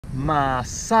Ma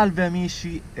salve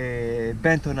amici e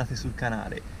bentornati sul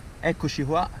canale. Eccoci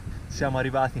qua, siamo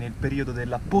arrivati nel periodo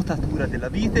della potatura della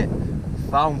vite.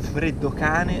 Fa un freddo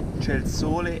cane, c'è il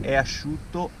sole, è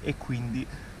asciutto e quindi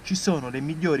ci sono le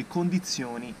migliori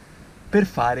condizioni per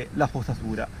fare la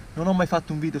potatura. Non ho mai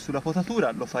fatto un video sulla potatura,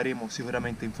 lo faremo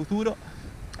sicuramente in futuro,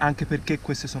 anche perché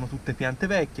queste sono tutte piante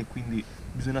vecchie, quindi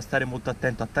bisogna stare molto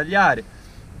attento a tagliare.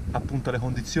 Appunto le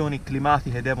condizioni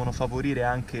climatiche devono favorire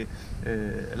anche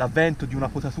l'avvento di una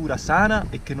potatura sana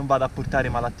e che non vada a portare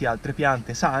malattie a altre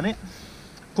piante sane.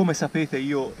 Come sapete,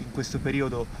 io in questo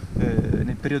periodo,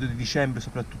 nel periodo di dicembre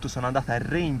soprattutto, sono andata a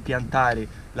reimpiantare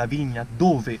la vigna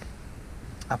dove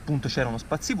appunto c'erano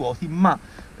spazi vuoti, ma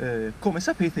come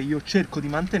sapete io cerco di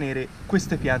mantenere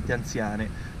queste piante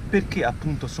anziane perché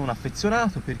appunto sono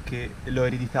affezionato, perché le ho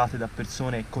ereditate da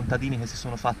persone, contadini che si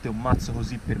sono fatte un mazzo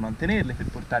così per mantenerle, per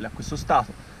portarle a questo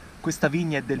stato. Questa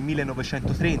vigna è del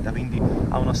 1930, quindi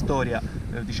ha una storia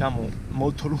diciamo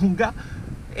molto lunga,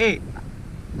 e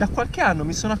da qualche anno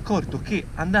mi sono accorto che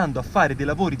andando a fare dei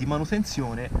lavori di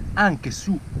manutenzione anche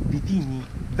su vitigni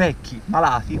vecchi,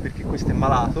 malati, perché questo è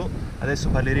malato, adesso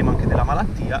parleremo anche della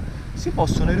malattia, si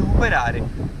possono recuperare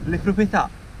le proprietà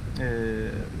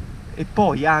e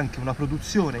poi anche una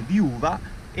produzione di uva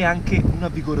e anche una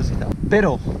vigorosità.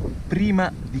 Però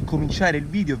prima di cominciare il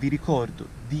video vi ricordo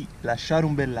di lasciare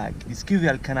un bel like, di iscrivervi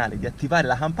al canale, di attivare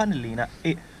la campanellina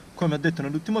e, come ho detto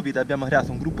nell'ultimo video, abbiamo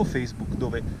creato un gruppo Facebook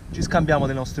dove ci scambiamo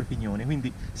le nostre opinioni,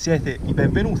 quindi siete i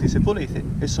benvenuti se volete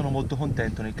e sono molto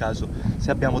contento nel caso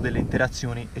se abbiamo delle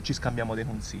interazioni e ci scambiamo dei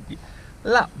consigli.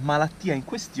 La malattia in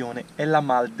questione è la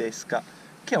mal d'Esca,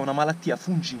 che è una malattia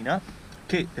fungina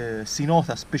che si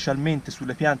nota specialmente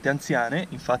sulle piante anziane.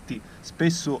 Infatti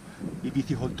spesso i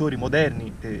viticoltori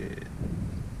moderni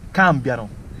cambiano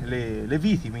le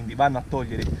viti, quindi vanno a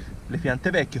togliere le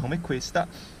piante vecchie come questa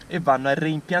e vanno a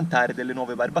reimpiantare delle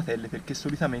nuove barbatelle, perché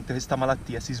solitamente questa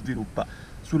malattia si sviluppa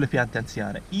sulle piante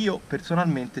anziane. Io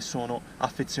personalmente sono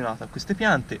affezionato a queste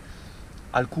piante,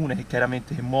 alcune che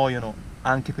chiaramente muoiono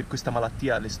anche per questa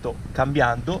malattia le sto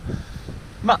cambiando,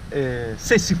 ma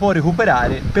se si può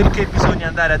recuperare, perché bisogna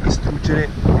andare a distruggere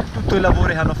tutto il lavoro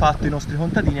che hanno fatto i nostri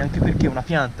contadini, anche perché una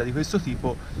pianta di questo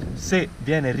tipo, se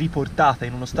viene riportata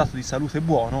in uno stato di salute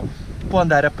buono, può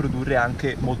andare a produrre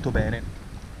anche molto bene.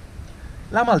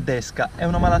 La mal d'Esca è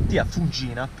una malattia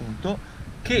fungina, appunto,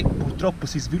 che purtroppo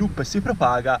si sviluppa e si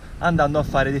propaga andando a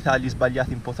fare dei tagli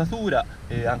sbagliati in potatura.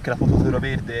 Anche la potatura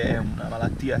verde è una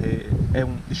malattia che è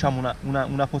diciamo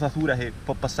una potatura che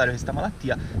può passare questa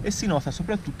malattia, e si nota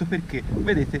soprattutto perché,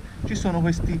 vedete, ci sono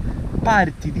questi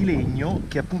parti di legno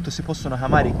che appunto si possono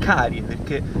chiamare carie,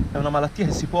 perché è una malattia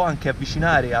che si può anche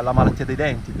avvicinare alla malattia dei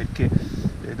denti, perché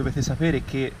dovete sapere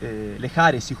che le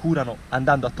carie si curano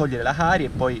andando a togliere la carie e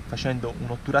poi facendo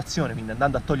un'otturazione, quindi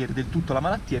andando a togliere del tutto la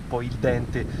malattia, e poi il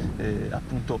dente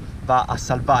appunto va a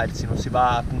salvarsi, non si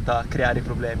va appunto a creare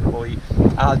problemi poi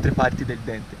a altre parti del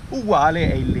dente.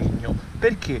 Uguale è il legno,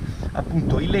 perché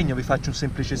appunto il legno, vi faccio un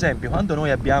semplice esempio: quando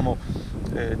noi abbiamo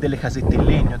delle casette in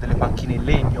legno, delle panchine in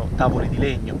legno, tavoli di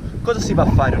legno, cosa si va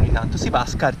a fare ogni tanto? Si va a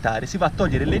scartare, si va a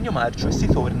togliere il legno marcio e si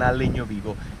torna al legno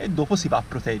vivo, e dopo si va a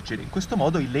proteggere. In questo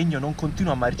modo il legno non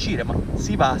continua a marcire, ma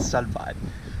si va a salvare.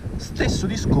 Stesso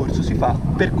discorso si fa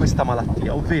per questa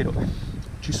malattia, ovvero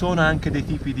ci sono anche dei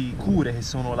tipi di cure che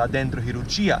sono la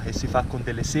dendrochirurgia, che si fa con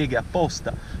delle seghe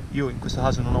apposta. Io in questo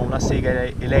caso non ho una sega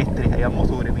elettrica e a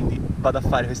motore, quindi vado a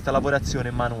fare questa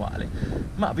lavorazione manuale.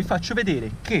 Ma vi faccio vedere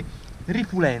che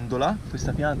ripulendola,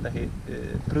 questa pianta che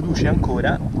produce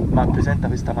ancora ma presenta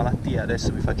questa malattia,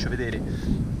 adesso vi faccio vedere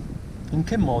in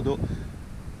che modo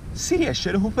si riesce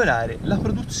a recuperare la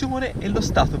produzione e lo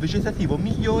stato vegetativo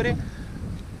migliore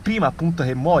prima appunto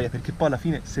che muoia, perché poi alla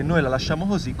fine se noi la lasciamo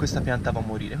così questa pianta va a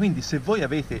morire. Quindi se voi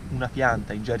avete una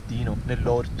pianta in giardino,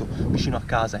 nell'orto, vicino a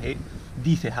casa, e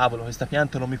dite cavolo questa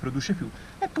pianta non mi produce più,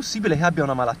 è possibile che abbia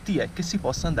una malattia e che si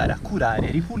possa andare a curare,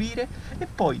 ripulire, e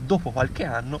poi dopo qualche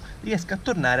anno riesca a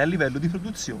tornare al livello di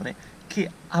produzione che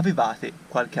avevate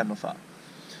qualche anno fa.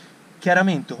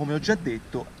 Chiaramente, come ho già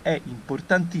detto, è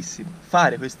importantissimo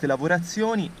fare queste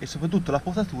lavorazioni e soprattutto la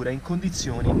potatura in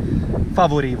condizioni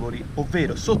favorevoli,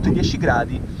 ovvero sotto i 10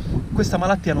 gradi questa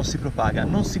malattia non si propaga,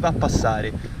 non si va a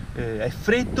passare, è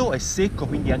freddo, è secco,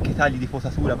 quindi anche i tagli di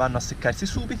potatura vanno a seccarsi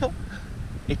subito,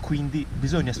 e quindi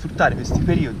bisogna sfruttare questi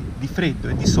periodi di freddo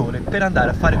e di sole per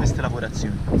andare a fare queste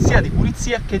lavorazioni, sia di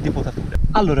pulizia che di potatura.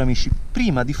 Allora amici,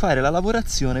 prima di fare la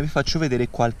lavorazione vi faccio vedere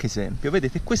qualche esempio.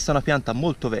 Vedete, questa è una pianta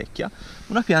molto vecchia,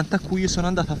 una pianta a cui io sono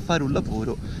andato a fare un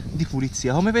lavoro di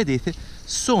pulizia. Come vedete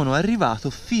sono arrivato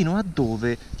fino a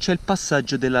dove c'è il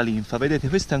passaggio della linfa. Vedete,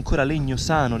 questo è ancora legno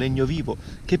sano, legno vivo,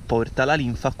 che porta la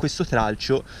linfa a questo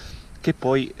tralcio che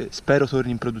poi spero torni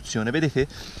in produzione. Vedete,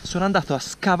 sono andato a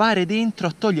scavare dentro,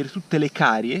 a togliere tutte le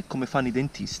carie come fanno i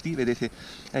dentisti. Vedete,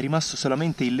 è rimasto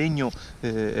solamente il legno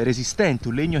resistente,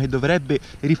 un legno che dovrebbe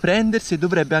riprendersi e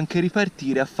dovrebbe anche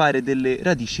ripartire a fare delle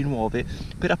radici nuove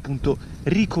per appunto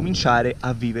ricominciare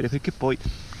a vivere, perché poi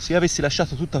se io avessi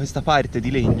lasciato tutta questa parte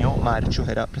di legno marcio, che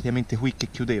era praticamente qui che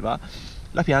chiudeva,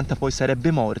 la pianta poi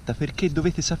sarebbe morta, perché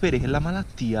dovete sapere che la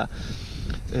malattia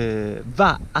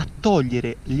va a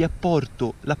togliere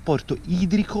l'apporto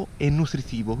idrico e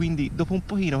nutritivo, quindi dopo un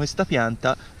pochino questa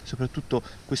pianta, soprattutto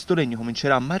questo legno,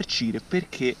 comincerà a marcire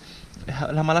perché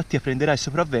la malattia prenderà il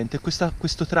sopravvento e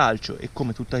questo tralcio, e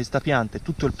come tutta questa pianta e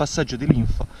tutto il passaggio di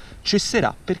linfa,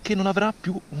 cesserà perché non avrà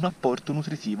più un apporto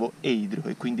nutritivo e idrico,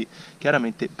 e quindi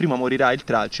chiaramente prima morirà il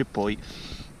tralcio e poi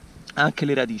anche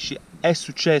le radici. È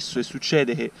successo e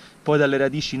succede che poi dalle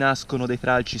radici nascono dei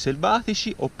tralci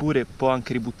selvatici, oppure può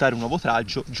anche ributtare un nuovo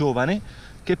tralcio giovane,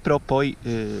 che però poi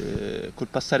col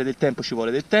passare del tempo, ci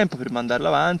vuole del tempo per mandarlo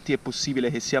avanti, è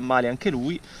possibile che si ammali anche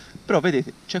lui. Però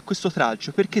vedete, c'è questo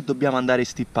tralcio, perché dobbiamo andare a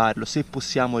stipparlo se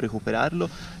possiamo recuperarlo?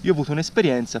 Io ho avuto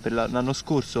un'esperienza, per l'anno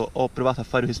scorso ho provato a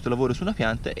fare questo lavoro su una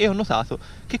pianta e ho notato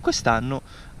che quest'anno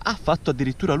ha fatto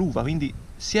addirittura l'uva, quindi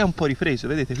si è un po' ripreso.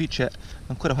 Vedete, qui c'è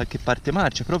ancora qualche parte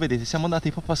marcia, però vedete, siamo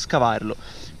andati proprio a scavarlo.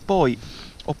 Poi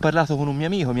ho parlato con un mio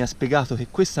amico, mi ha spiegato che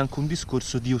questo è anche un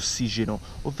discorso di ossigeno,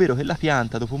 ovvero che la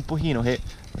pianta dopo un pochino che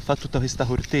fa tutta questa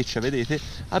corteccia, vedete,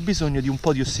 ha bisogno di un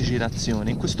po' di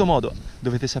ossigenazione. In questo modo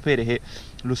dovete sapere che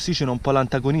l'ossigeno è un po'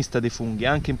 l'antagonista dei funghi.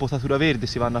 Anche in potatura verde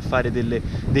si vanno a fare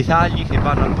dei tagli che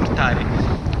vanno a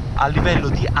portare a livello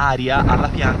di aria alla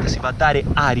pianta, si va a dare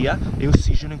aria e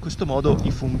ossigeno. In questo modo i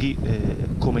funghi,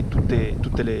 come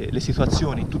tutte le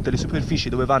situazioni, tutte le superfici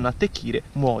dove vanno a attecchire,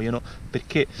 muoiono,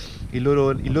 perché il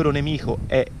loro nemico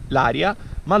è l'aria,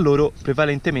 ma loro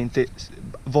prevalentemente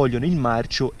vogliono il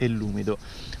marcio e l'umido.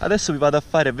 Adesso vi vado a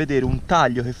fare vedere un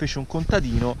taglio che fece un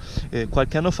contadino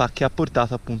qualche anno fa, che ha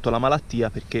portato appunto la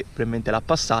malattia, perché probabilmente l'ha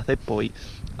passata, e poi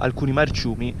alcuni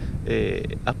marciumi,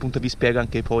 appunto vi spiego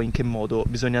anche poi in che modo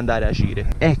bisogna andare a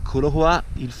agire. Eccolo qua,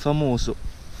 il famoso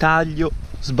taglio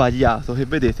sbagliato, che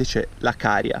vedete c'è la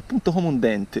caria, appunto come un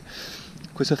dente.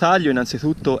 Questo taglio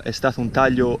innanzitutto è stato un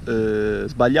taglio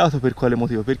sbagliato. Per quale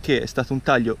motivo? Perché è stato un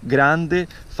taglio grande,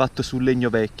 fatto sul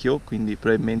legno vecchio, quindi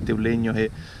probabilmente un legno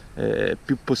che è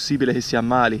più possibile che si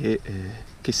ammali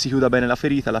che si chiuda bene la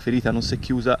ferita non si è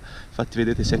chiusa, infatti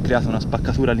vedete si è creata una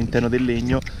spaccatura all'interno del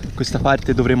legno. Questa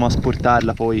parte dovremo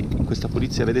asportarla poi in questa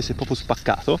pulizia, vedete si è proprio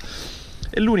spaccato,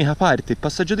 e l'unica parte, il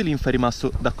passaggio di linfa, è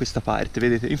rimasto da questa parte,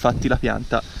 vedete, infatti la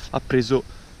pianta ha preso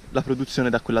la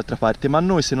produzione da quell'altra parte, ma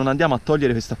noi se non andiamo a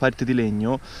togliere questa parte di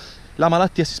legno, la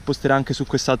malattia si sposterà anche su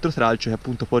quest'altro tralcio che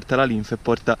appunto porta la linfa e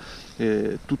porta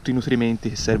tutti i nutrimenti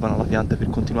che servono alla pianta per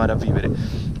continuare a vivere.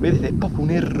 Vedete, è proprio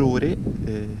un errore,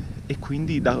 e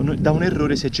quindi da un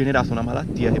errore si è generata una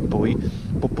malattia che poi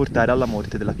può portare alla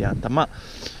morte della pianta. Ma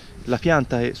la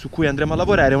pianta su cui andremo a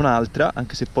lavorare è un'altra,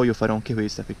 anche se poi io farò anche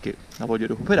questa perché la voglio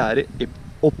recuperare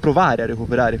o provare a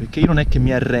recuperare, perché io non è che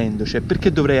mi arrendo, cioè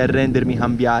perché dovrei arrendermi,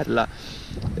 cambiarla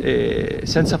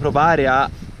senza provare a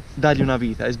dargli una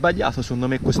vita? È sbagliato secondo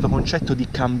me questo concetto di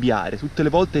cambiare. Tutte le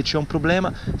volte che c'è un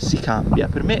problema si cambia.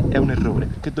 Per me è un errore,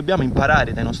 perché dobbiamo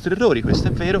imparare dai nostri errori, questo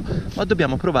è vero, ma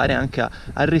dobbiamo provare anche a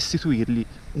restituirgli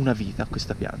una vita a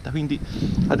questa pianta. Quindi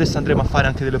adesso andremo a fare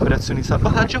anche delle operazioni di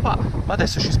salvataggio qua, ma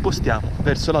adesso ci spostiamo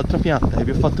verso l'altra pianta che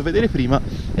vi ho fatto vedere prima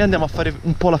e andiamo a fare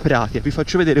un po' la pratica. Vi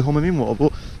faccio vedere come mi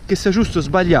muovo, che sia giusto o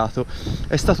sbagliato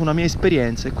è stata una mia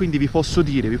esperienza, e quindi vi posso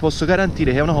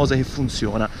garantire che è una cosa che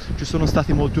funziona. Ci sono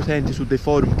stati molti utenti su dei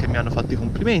forum che mi hanno fatto i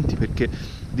complimenti perché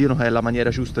dicono che è la maniera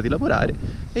giusta di lavorare,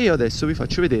 e io adesso vi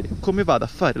faccio vedere come vado a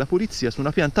fare la pulizia su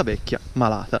una pianta vecchia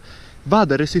malata.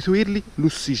 Vado a restituirgli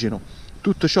l'ossigeno,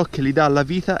 tutto ciò che gli dà alla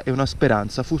vita e una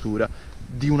speranza futura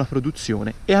di una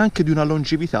produzione e anche di una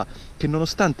longevità che,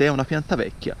 nonostante è una pianta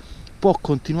vecchia, può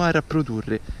continuare a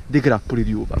produrre dei grappoli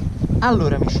di uva.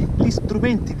 Allora amici, gli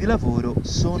strumenti di lavoro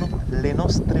sono le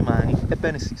nostre mani.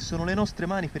 Ebbene sì, sono le nostre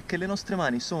mani, perché le nostre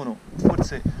mani sono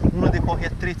forse uno dei pochi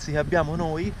attrezzi che abbiamo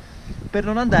noi per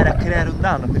non andare a creare un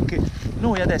danno, perché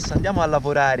noi adesso andiamo a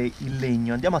lavorare il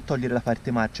legno, andiamo a togliere la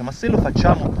parte marcia, ma se lo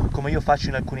facciamo come io faccio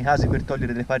in alcuni casi per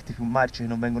togliere le parti più marce che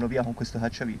non vengono via con questo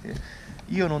cacciavite,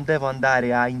 io non devo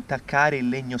andare a intaccare il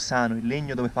legno sano, il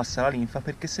legno dove passa la linfa,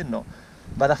 perché se no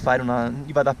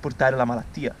gli vado a portare la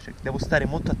malattia. Cioè, devo stare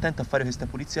molto attento a fare questa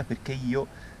pulizia, perché io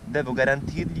devo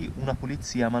garantirgli una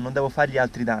pulizia, ma non devo fargli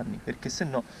altri danni, perché se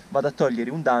no vado a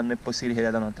togliere un danno e poi si ricade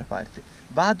da un'altra parte.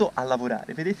 Vado a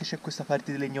lavorare, vedete c'è questa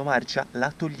parte di legno marcia?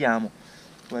 La togliamo,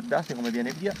 guardate come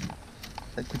viene via,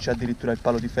 e qui c'è addirittura il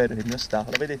palo di ferro che mi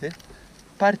ostacola, vedete?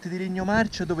 Parte di legno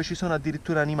marcia dove ci sono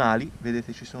addirittura animali,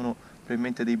 vedete ci sono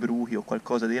probabilmente dei bruchi o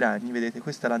qualcosa, dei ragni, vedete?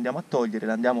 Questa la andiamo a togliere,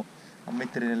 la andiamo a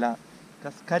mettere nella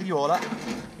cascariola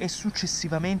e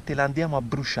successivamente la andiamo a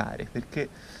bruciare, perché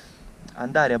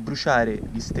andare a bruciare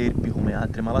gli sterpi come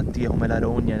altre malattie, come la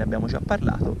rogna, ne abbiamo già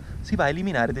parlato, si va a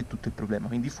eliminare del tutto il problema,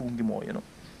 quindi i funghi muoiono.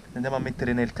 Le andiamo a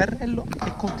mettere nel carrello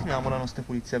e continuiamo la nostra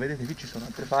pulizia. Vedete qui ci sono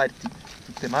altre parti,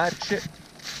 tutte marce.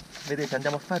 Vedete,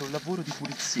 andiamo a fare un lavoro di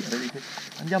pulizia, vedete?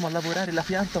 Andiamo a lavorare la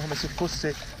pianta come se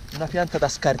fosse una pianta da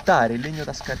scartare, il legno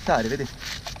da scartare, vedete?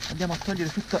 Andiamo a togliere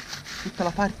tutta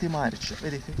la parte marcia,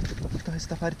 vedete? Tutta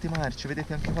questa parte marcia,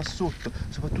 vedete anche qua sotto,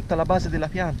 soprattutto alla base della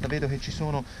pianta, vedo che ci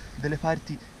sono delle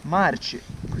parti marce,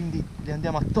 quindi le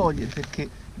andiamo a togliere perché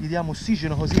gli diamo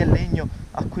ossigeno, così è legno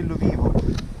a quello vivo.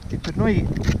 E per noi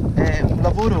è un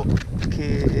lavoro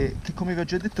che come vi ho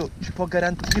già detto ci può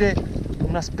garantire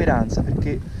una speranza,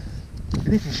 perché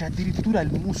vedete c'è addirittura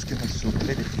il muschio qua sopra,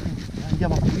 vedete? Quindi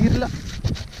andiamo a pulirla,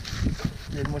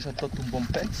 l'elmo ci ha tolto un buon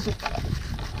pezzo,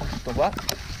 tutto qua.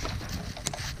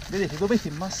 Vedete, dovete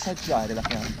massaggiare la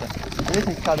pianta,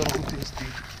 vedete che cadono tutti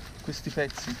questi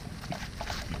pezzi.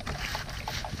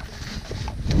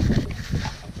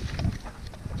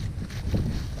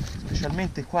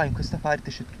 Specialmente qua in questa parte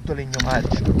c'è tutto legno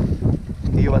marcio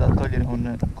che io vado a togliere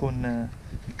con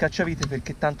il cacciavite,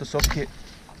 perché tanto so che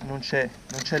non c'è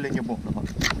legno buono, ma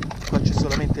qua c'è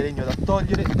solamente legno da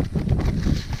togliere.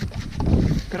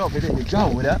 Però vedete già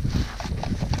ora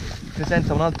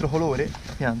presenta un altro colore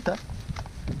la pianta.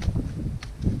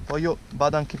 Poi io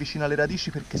vado anche vicino alle radici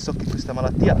perché so che questa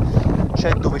malattia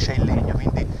c'è dove c'è il legno,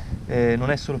 quindi non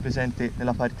è solo presente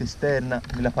nella parte esterna,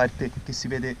 nella parte che si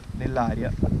vede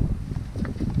nell'aria.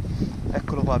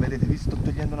 Eccolo qua, vedete, vi sto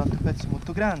togliendo un altro pezzo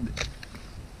molto grande.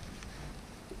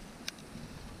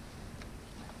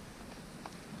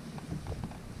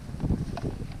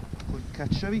 Col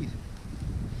cacciavite.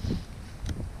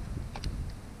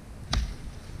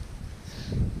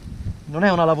 Non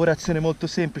è una lavorazione molto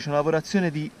semplice, è una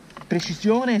lavorazione di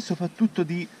precisione e soprattutto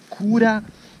di cura,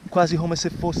 quasi come se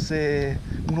fosse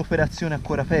un'operazione a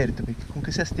cuore aperto, perché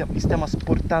comunque sia gli stiamo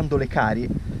asportando le carie.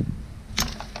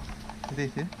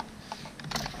 Vedete?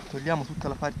 Togliamo tutta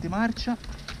la parte marcia.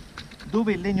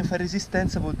 Dove il legno fa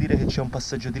resistenza vuol dire che c'è un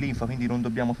passaggio di linfa, quindi non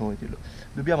dobbiamo toglierlo.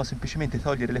 Dobbiamo semplicemente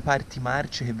togliere le parti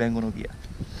marce che vengono via.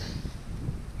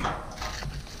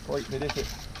 Poi vedete,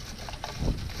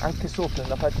 anche sopra,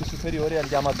 nella parte superiore,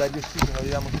 andiamo a dargli ossigeno,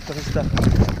 vediamo tutta questa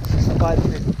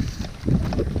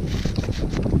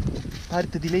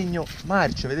parte di legno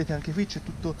marcio, vedete anche qui c'è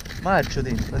tutto marcio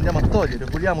dentro, andiamo a togliere,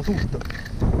 puliamo tutto.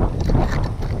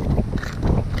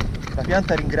 La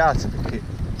pianta ringrazia perché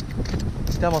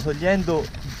stiamo togliendo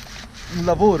un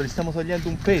lavoro, gli stiamo togliendo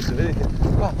un peso, vedete?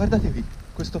 Qua, guardate qui,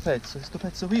 questo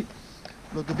pezzo qui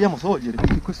lo dobbiamo togliere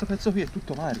perché questo pezzo qui è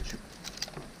tutto marcio.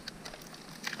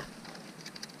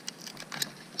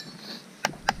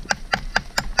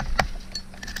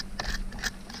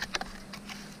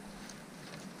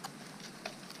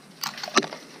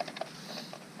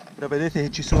 Però vedete che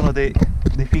ci sono dei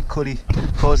piccoli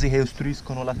cosi che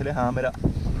ostruiscono la telecamera.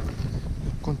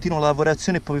 Continuo la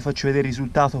lavorazione e poi vi faccio vedere il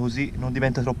risultato, così non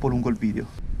diventa troppo lungo il video.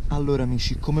 Allora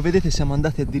amici, come vedete siamo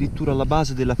andati addirittura alla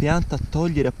base della pianta a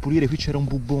togliere, a pulire. Qui c'era un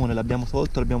bubbone, l'abbiamo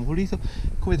tolto, l'abbiamo pulito.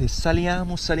 Come vedete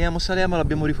saliamo,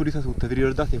 l'abbiamo ripulita tutta. Vi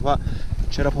ricordate qua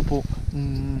c'era proprio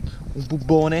un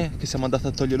bubbone che siamo andati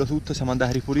a toglierlo tutto, siamo andati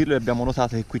a ripulirlo e abbiamo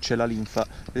notato che qui c'è la linfa.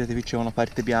 Vedete qui c'è una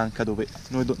parte bianca dove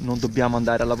noi non dobbiamo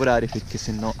andare a lavorare perché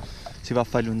sennò si va a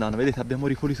fargli un danno. Vedete abbiamo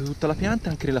ripulito tutta la pianta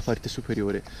anche nella parte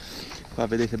superiore. Qua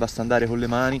vedete basta andare con le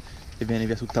mani e viene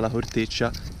via tutta la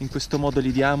corteccia. In questo modo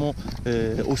gli diamo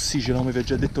ossigeno, come vi ho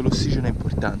già detto l'ossigeno è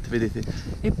importante, vedete?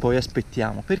 E poi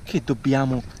aspettiamo, perché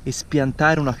dobbiamo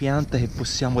espiantare una pianta che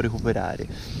possiamo recuperare?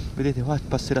 Vedete qua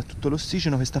passerà tutto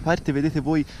l'ossigeno, questa parte vedete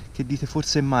voi che dite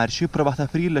forse è marcio, io ho provato ad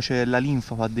aprirla, c'è la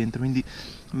linfa qua dentro, quindi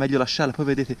è meglio lasciarla. Poi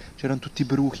vedete c'erano tutti i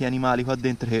bruchi animali qua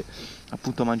dentro che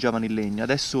appunto mangiavano il legno.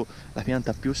 Adesso la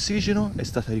pianta ha più ossigeno, è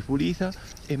stata ripulita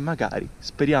e magari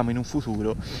speriamo in un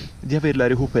futuro di averla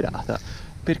recuperata.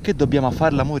 perché dobbiamo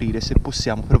farla morire se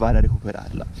possiamo provare a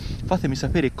recuperarla? Fatemi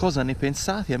sapere cosa ne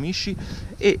pensate, amici,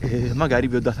 e magari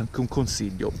vi ho dato anche un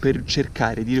consiglio per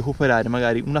cercare di recuperare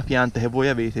magari una pianta che voi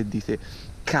avete e dite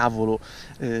cavolo,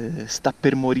 sta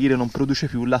per morire, non produce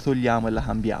più, la togliamo e la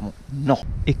cambiamo. No!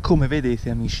 E come vedete,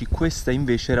 amici, questa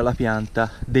invece era la pianta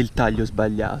del taglio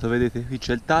sbagliato. Vedete, qui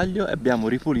c'è il taglio e abbiamo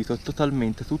ripulito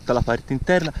totalmente tutta la parte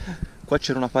interna. Qua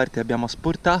c'era una parte che abbiamo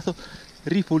asportato,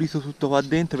 ripulito tutto qua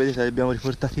dentro, vedete, abbiamo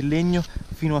riportato il legno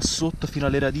fino a sotto, fino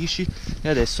alle radici, e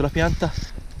adesso la pianta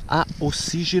ha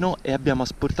ossigeno e abbiamo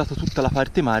asportato tutta la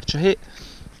parte marcia che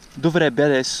dovrebbe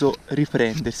adesso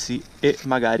riprendersi e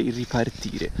magari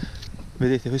ripartire.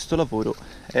 Vedete, questo lavoro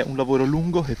è un lavoro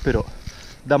lungo che però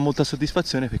dà molta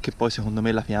soddisfazione, perché poi secondo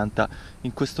me la pianta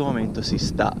in questo momento si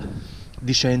sta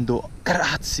dicendo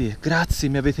grazie, grazie,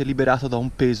 mi avete liberato da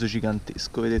un peso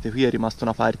gigantesco. Vedete, qui è rimasta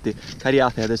una parte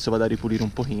cariata e adesso vado a ripulire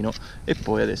un pochino e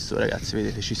poi adesso, ragazzi,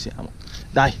 vedete, ci siamo.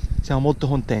 Dai, siamo molto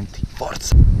contenti,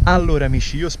 forza! Allora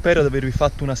amici, io spero di avervi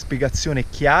fatto una spiegazione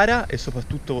chiara e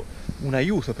soprattutto un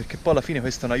aiuto, perché poi alla fine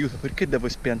questo è un aiuto, perché devo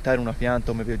spiantare una pianta,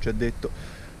 come vi ho già detto,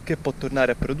 che può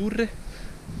tornare a produrre.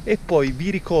 E poi vi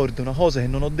ricordo una cosa che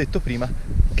non ho detto prima,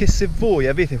 che se voi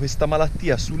avete questa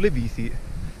malattia sulle viti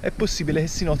è possibile che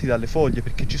si noti dalle foglie,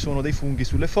 perché ci sono dei funghi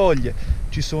sulle foglie,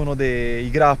 ci sono dei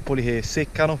grappoli che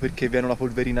seccano perché viene una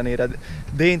polverina nera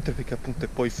dentro, perché appunto è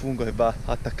poi il fungo che va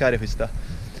a attaccare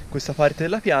questa parte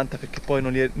della pianta, perché poi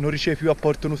non riceve più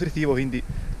apporto nutritivo, quindi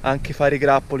anche fare i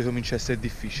grappoli comincia a essere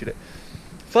difficile.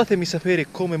 Fatemi sapere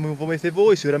come muovete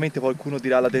voi, sicuramente qualcuno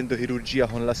dirà la dendrochirurgia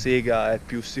con la sega è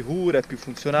più sicura, è più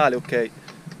funzionale, ok?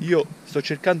 Io sto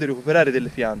cercando di recuperare delle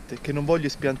piante che non voglio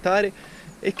espiantare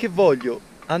e che voglio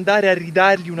andare a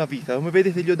ridargli una vita. Come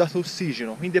vedete gli ho dato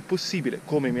ossigeno, quindi è possibile,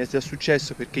 come mi è già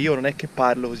successo, perché io non è che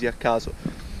parlo così a caso,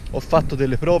 ho fatto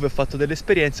delle prove, ho fatto delle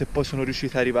esperienze e poi sono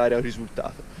riuscito ad arrivare a un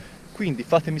risultato. Quindi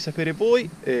fatemi sapere voi,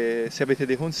 se avete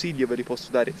dei consigli io ve li posso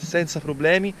dare senza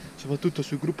problemi, soprattutto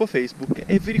sul gruppo Facebook,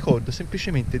 e vi ricordo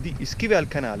semplicemente di iscrivervi al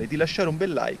canale, di lasciare un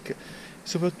bel like,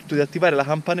 soprattutto di attivare la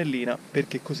campanellina,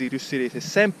 perché così riuscirete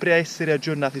sempre a essere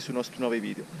aggiornati sui nostri nuovi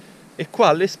video. E qua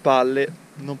alle spalle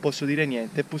non posso dire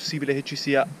niente, è possibile che ci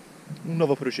sia un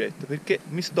nuovo progetto, perché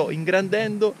mi sto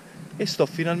ingrandendo e sto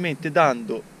finalmente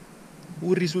dando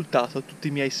un risultato a tutti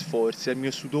i miei sforzi, al mio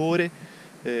sudore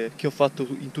che ho fatto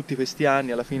in tutti questi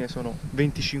anni. Alla fine sono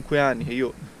 25 anni che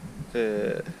io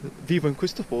vivo in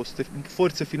questo posto e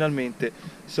forse finalmente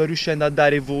sto riuscendo a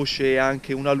dare voce e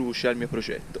anche una luce al mio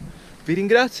progetto. Vi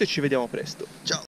ringrazio e ci vediamo presto. Ciao!